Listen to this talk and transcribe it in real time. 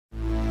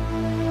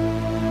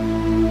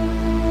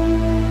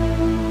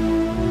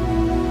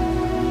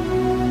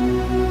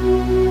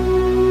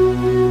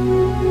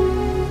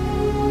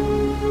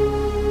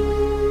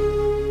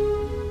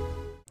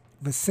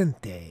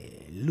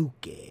Vicente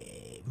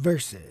Luque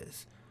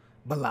versus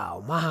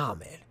Belal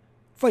Muhammad.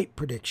 Fight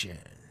prediction.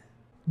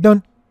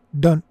 Dun,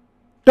 dun,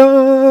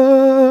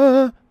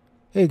 dun.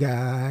 Hey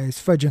guys,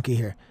 Fight Junkie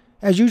here.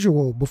 As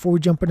usual, before we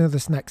jump into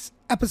this next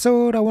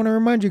episode, I want to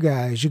remind you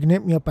guys you can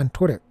hit me up on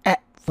Twitter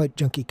at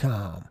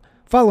FightJunkieCom.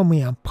 Follow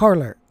me on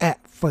Parler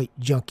at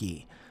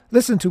FightJunkie.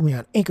 Listen to me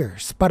on Anchor,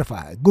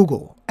 Spotify,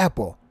 Google,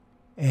 Apple,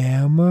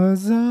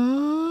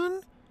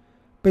 Amazon.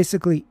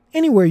 Basically,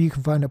 anywhere you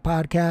can find a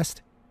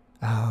podcast,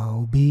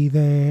 I'll be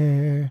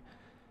there.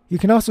 You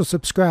can also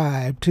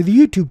subscribe to the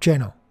YouTube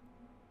channel.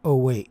 Oh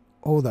wait,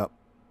 hold up.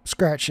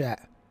 Scratch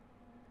that.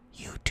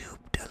 YouTube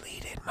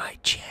deleted my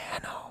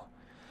channel.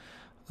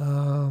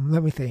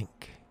 Let me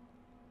think.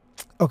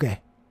 Okay,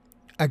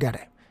 I got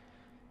it.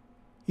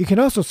 You can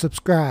also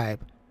subscribe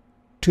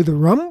to the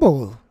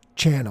Rumble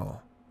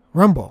channel.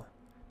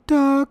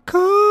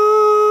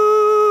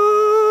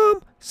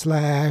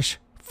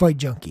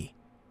 Rumble.com/FightJunkie.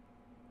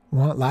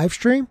 Want live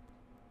stream?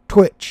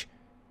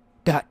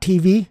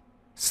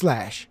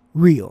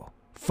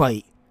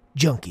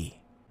 Twitch.tv/RealFightJunkie.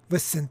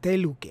 Vicente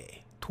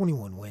Luque,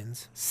 21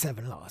 wins,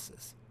 7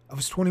 losses. Of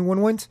his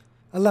 21 wins,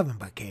 11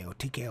 by KO,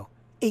 TKO,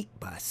 8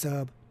 by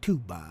sub, 2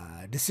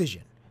 by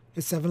decision.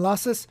 His 7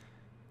 losses,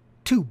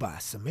 2 by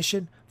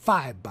submission,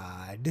 5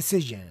 by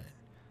decision.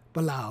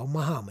 Belal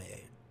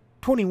Muhammad,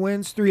 20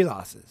 wins, 3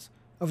 losses.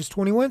 Of his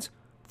 20 wins,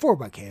 4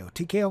 by KO,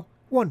 TKO,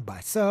 1 by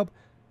sub,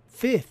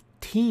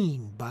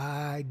 15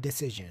 by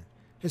decision.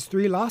 His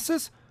 3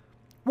 losses,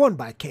 1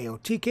 by KO,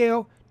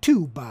 TKO,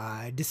 2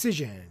 by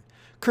decision.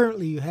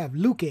 Currently, you have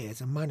Luque as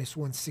a minus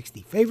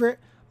 160 favorite.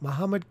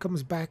 Muhammad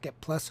comes back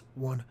at plus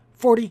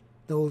 140.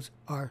 Those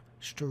are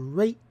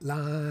straight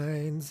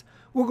lines.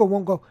 We'll go,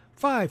 won't go,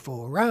 5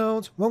 full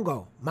rounds. Won't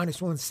go, minus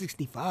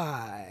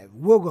 165.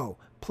 We'll go,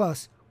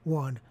 plus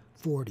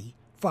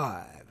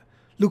 145.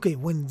 Luque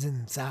wins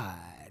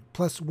inside,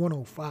 plus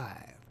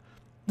 105.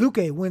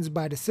 Luque wins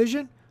by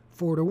decision,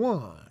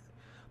 4-1.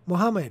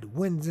 Muhammad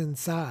wins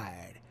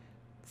inside,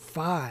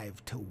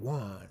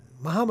 5-1.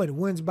 Muhammad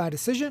wins by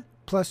decision,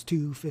 plus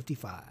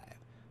 255.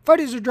 Fight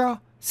is a draw,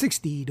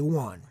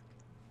 60-1.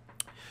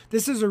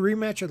 This is a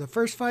rematch of the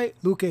first fight.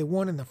 Luque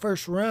won in the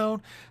first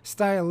round.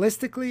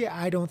 Stylistically,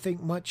 I don't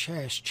think much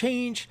has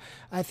changed.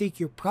 I think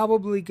you're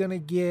probably going to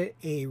get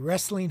a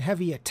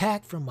wrestling-heavy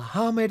attack from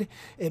Muhammad.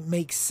 It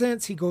makes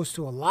sense. He goes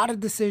to a lot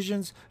of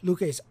decisions.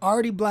 Luque's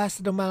already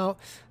blasted him out.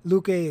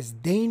 Luque is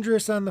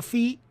dangerous on the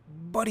feet,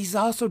 but he's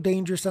also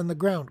dangerous on the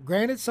ground.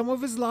 Granted, some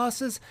of his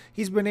losses,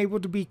 he's been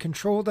able to be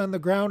controlled on the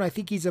ground. I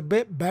think he's a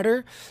bit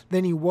better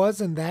than he was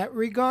in that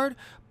regard.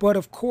 But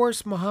of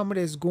course, Muhammad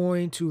is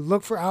going to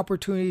look for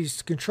opportunities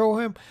to control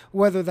him,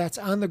 whether that's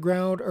on the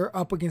ground or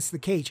up against the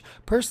cage.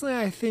 Personally,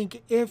 I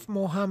think if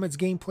Muhammad's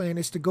game plan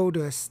is to go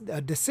to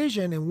a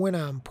decision and win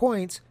on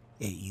points,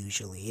 it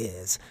usually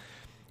is,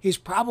 he's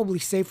probably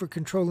safer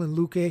controlling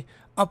Luque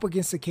up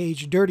against the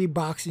cage, dirty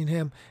boxing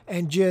him,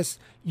 and just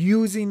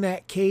using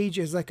that cage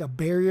as like a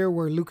barrier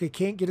where Luque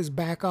can't get his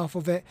back off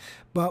of it.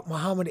 But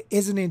Muhammad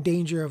isn't in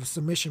danger of a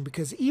submission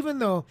because even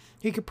though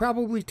he could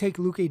probably take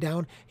Luque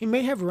down, he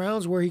may have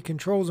rounds where he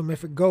controls him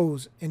if it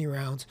goes any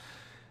rounds.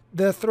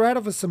 The threat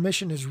of a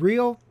submission is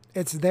real.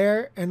 It's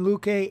there, and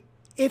Luque,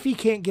 if he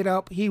can't get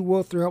up, he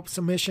will throw up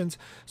submissions.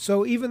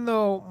 So even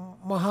though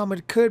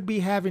Muhammad could be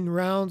having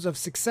rounds of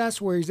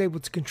success where he's able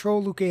to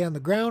control Luque on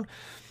the ground,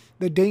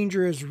 the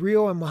danger is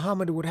real, and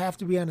Muhammad would have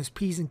to be on his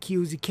P's and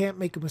Q's. He can't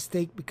make a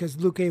mistake because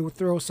Luque would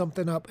throw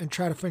something up and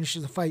try to finish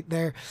the fight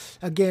there.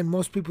 Again,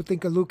 most people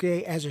think of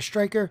Luque as a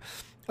striker.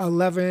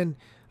 11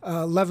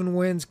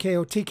 wins,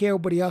 KO, TKO,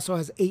 but he also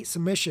has 8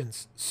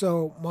 submissions.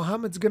 So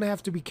Muhammad's going to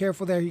have to be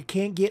careful there. You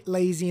can't get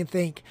lazy and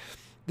think,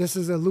 this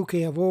is a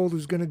Luque of old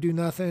who's going to do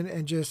nothing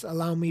and just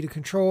allow me to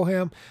control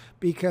him,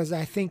 because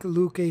I think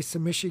Luque's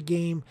submission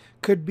game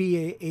could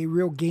be a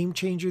real game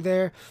changer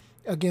there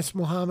against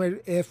Muhammad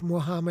if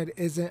Muhammad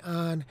isn't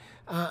on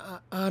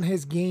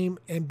his game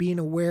and being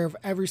aware of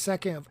every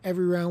second of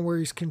every round where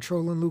he's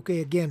controlling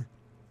Luque. Again,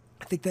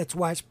 I think that's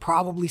why it's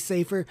probably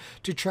safer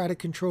to try to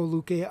control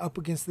Luque up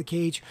against the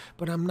cage,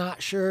 but I'm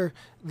not sure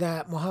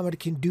that Muhammad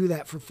can do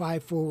that for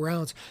 5 full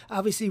rounds.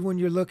 Obviously, when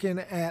you're looking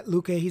at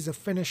Luque, he's a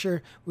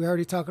finisher. We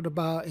already talked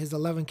about his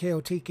 11 KO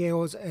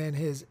TKOs and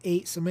his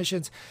 8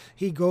 submissions.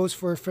 He goes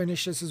for a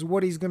finish. This is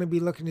what he's going to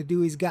be looking to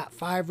do. He's got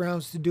 5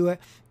 rounds to do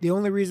it. The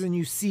only reason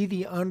you see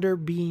the under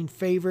being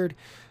favored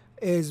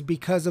is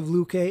because of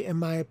Luque. In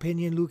my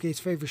opinion,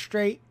 Luque's favored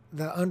straight.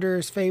 The under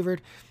is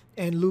favored.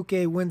 And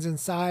Luque wins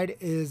inside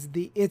is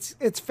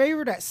it's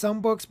favored at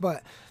some books,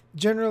 but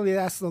generally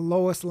that's the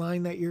lowest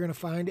line that you're going to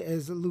find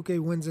is Luque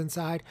wins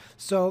inside.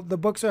 So the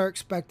books are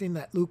expecting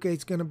that Luque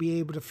is going to be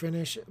able to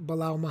finish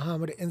Belal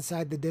Muhammad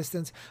inside the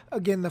distance.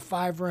 Again, the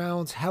 5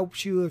 rounds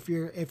helps you if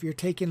you're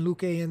taking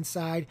Luque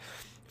inside.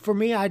 For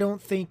me, I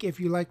don't think if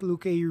you like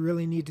Luque, you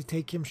really need to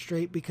take him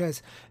straight,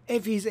 because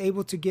if he's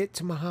able to get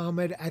to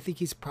Muhammad, I think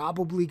he's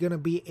probably going to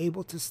be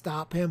able to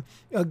stop him.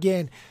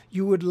 Again,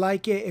 you would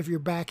like it if you're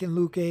backing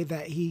Luque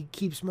that he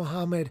keeps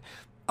Muhammad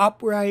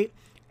upright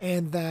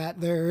and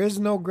that there is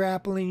no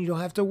grappling. You don't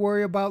have to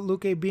worry about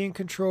Luque being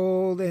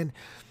controlled and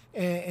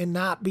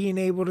not being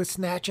able to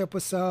snatch up a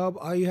sub.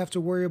 All you have to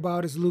worry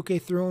about is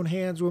Luque throwing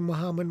hands with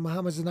Muhammad.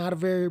 Muhammad's not a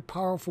very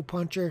powerful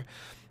puncher.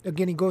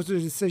 Again, he goes to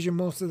the decision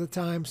most of the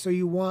time. So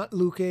you want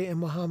Luque and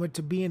Muhammad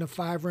to be in a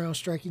 5-round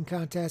striking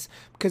contest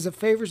because it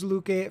favors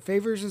Luque. It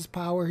favors his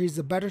power. He's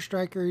a better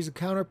striker. He's a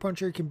counter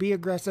puncher. He can be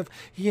aggressive.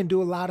 He can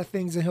do a lot of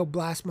things, and he'll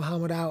blast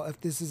Muhammad out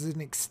if this is an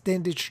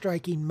extended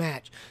striking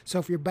match. So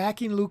if you're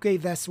backing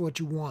Luque, that's what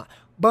you want.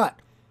 But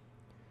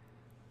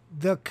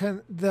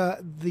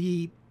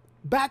the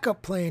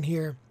backup plan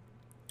here,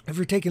 if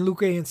you're taking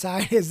Luque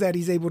inside, is that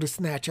he's able to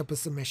snatch up a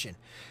submission.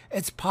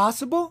 It's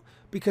possible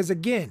because,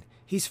 again,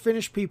 he's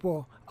finished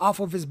people off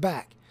of his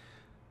back.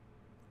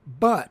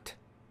 But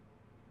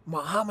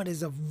Muhammad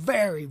is a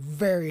very,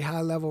 very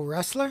high-level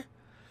wrestler.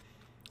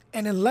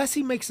 And unless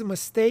he makes a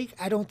mistake,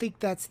 I don't think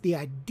that's the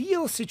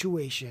ideal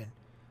situation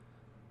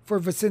for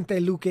Vicente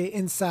Luque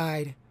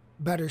inside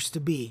bettors to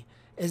be,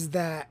 is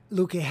that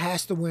Luque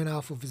has to win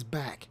off of his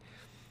back.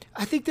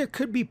 I think there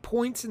could be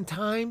points and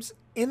times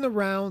in the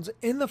rounds,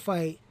 in the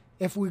fight,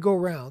 if we go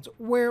rounds,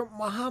 where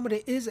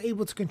Muhammad is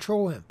able to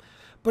control him.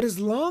 But as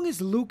long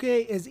as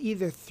Luque is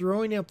either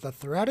throwing up the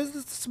threat of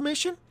the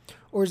submission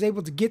or is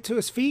able to get to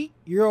his feet,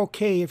 you're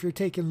okay if you're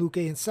taking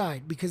Luque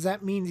inside, because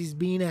that means he's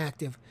being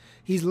active.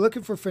 He's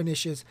looking for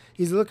finishes.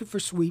 He's looking for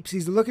sweeps.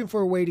 He's looking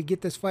for a way to get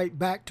this fight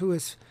back to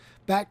his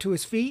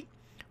feet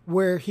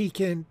where he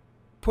can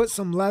put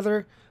some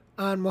leather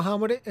on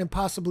Muhammad and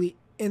possibly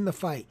end the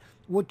fight.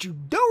 What you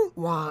don't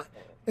want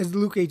is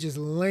Luque just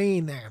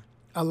laying there,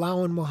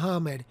 allowing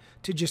Muhammad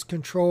to just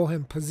control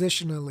him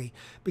positionally,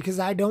 because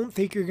I don't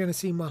think you're going to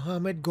see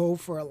Muhammad go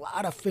for a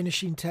lot of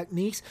finishing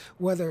techniques,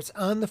 whether it's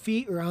on the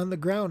feet or on the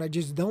ground. I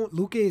just don't.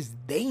 Luque is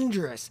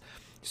dangerous.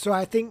 So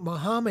I think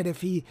Muhammad,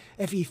 if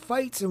he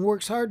fights and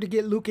works hard to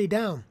get Luque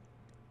down,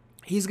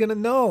 he's going to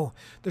know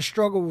the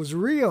struggle was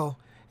real,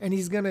 and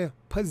he's going to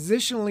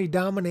positionally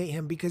dominate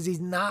him because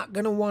he's not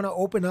going to want to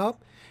open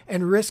up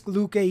and risk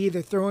Luque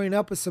either throwing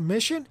up a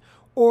submission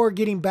or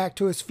getting back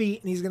to his feet,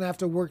 and he's going to have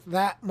to work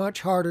that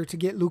much harder to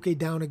get Luque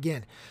down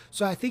again.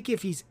 So I think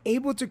if he's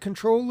able to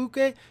control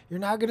Luque, you're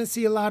not going to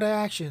see a lot of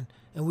action,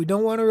 and we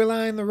don't want to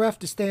rely on the ref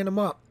to stand him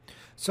up.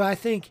 So I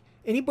think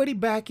anybody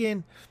back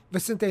in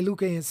Vicente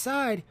Luque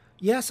inside,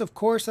 yes, of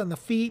course, on the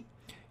feet,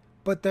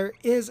 but there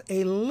is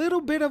a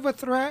little bit of a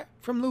threat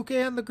from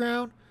Luque on the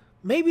ground,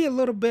 maybe a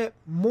little bit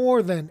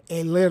more than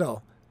a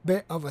little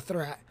bit of a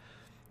threat.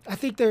 I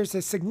think there's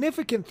a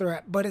significant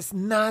threat, but it's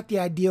not the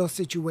ideal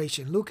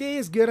situation. Luque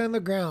is good on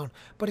the ground,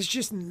 but it's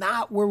just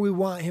not where we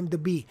want him to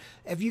be.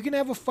 If you can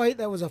have a fight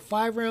that was a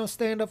 5-round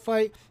stand-up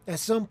fight, at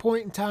some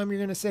point in time you're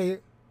going to say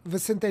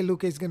Vicente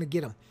Luque is going to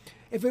get him.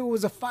 If it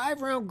was a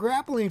 5-round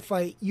grappling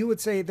fight, you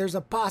would say there's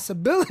a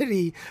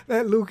possibility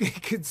that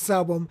Luque could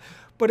sub him,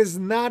 but it's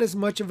not as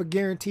much of a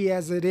guarantee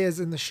as it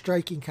is in the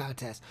striking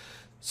contest.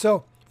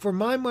 So for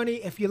my money,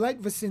 if you like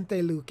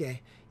Vicente Luque,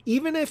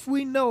 even if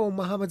we know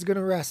Muhammad's going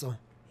to wrestle,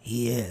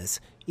 he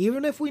is.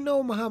 Even if we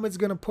know Muhammad's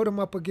going to put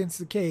him up against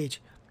the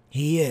cage,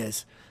 he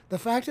is. The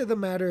fact of the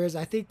matter is,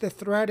 I think the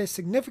threat is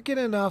significant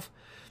enough,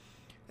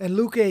 and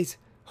Luque's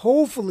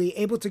hopefully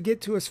able to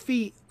get to his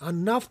feet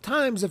enough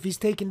times if he's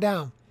taken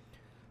down,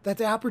 that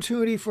the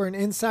opportunity for an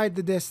inside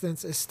the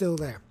distance is still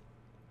there.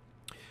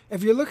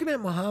 If you're looking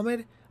at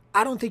Muhammad,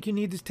 I don't think you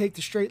need to take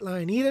the straight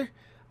line either.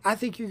 I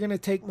think you're going to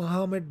take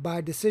Muhammad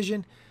by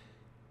decision.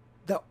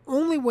 The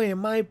only way, in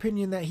my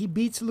opinion, that he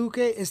beats Luque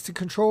is to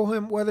control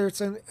him, whether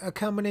it's a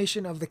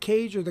combination of the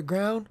cage or the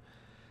ground.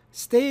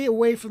 Stay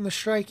away from the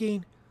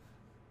striking.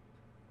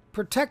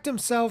 Protect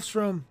themselves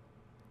from,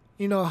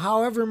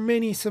 however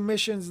many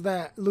submissions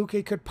that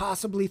Luque could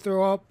possibly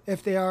throw up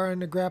if they are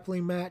in a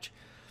grappling match.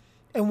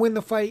 And win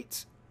the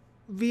fights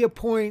via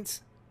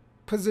points,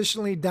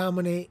 positionally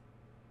dominate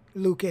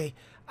Luque.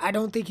 I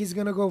don't think he's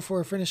going to go for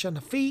a finish on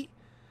the feet.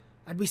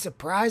 I'd be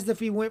surprised if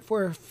he went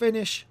for a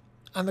finish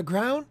on the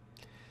ground.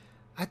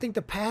 I think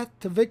the path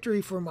to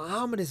victory for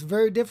Muhammad is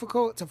very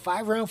difficult. It's a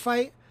 5-round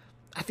fight.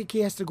 I think he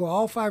has to go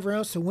all 5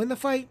 rounds to win the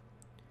fight.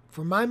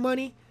 For my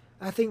money,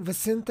 I think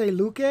Vicente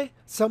Luque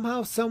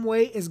somehow, some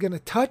way is going to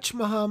touch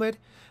Muhammad.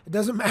 It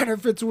doesn't matter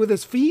if it's with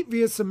his feet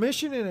via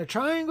submission in a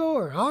triangle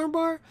or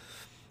armbar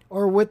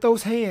or with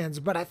those hands.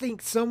 But I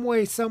think some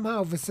way,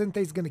 somehow,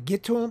 Vicente's going to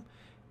get to him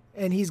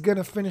and he's going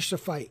to finish the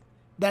fight.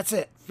 That's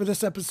it for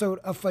this episode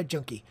of Fight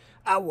Junkie.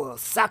 I will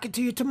sock it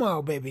to you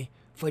tomorrow, baby.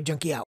 Fight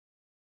Junkie out.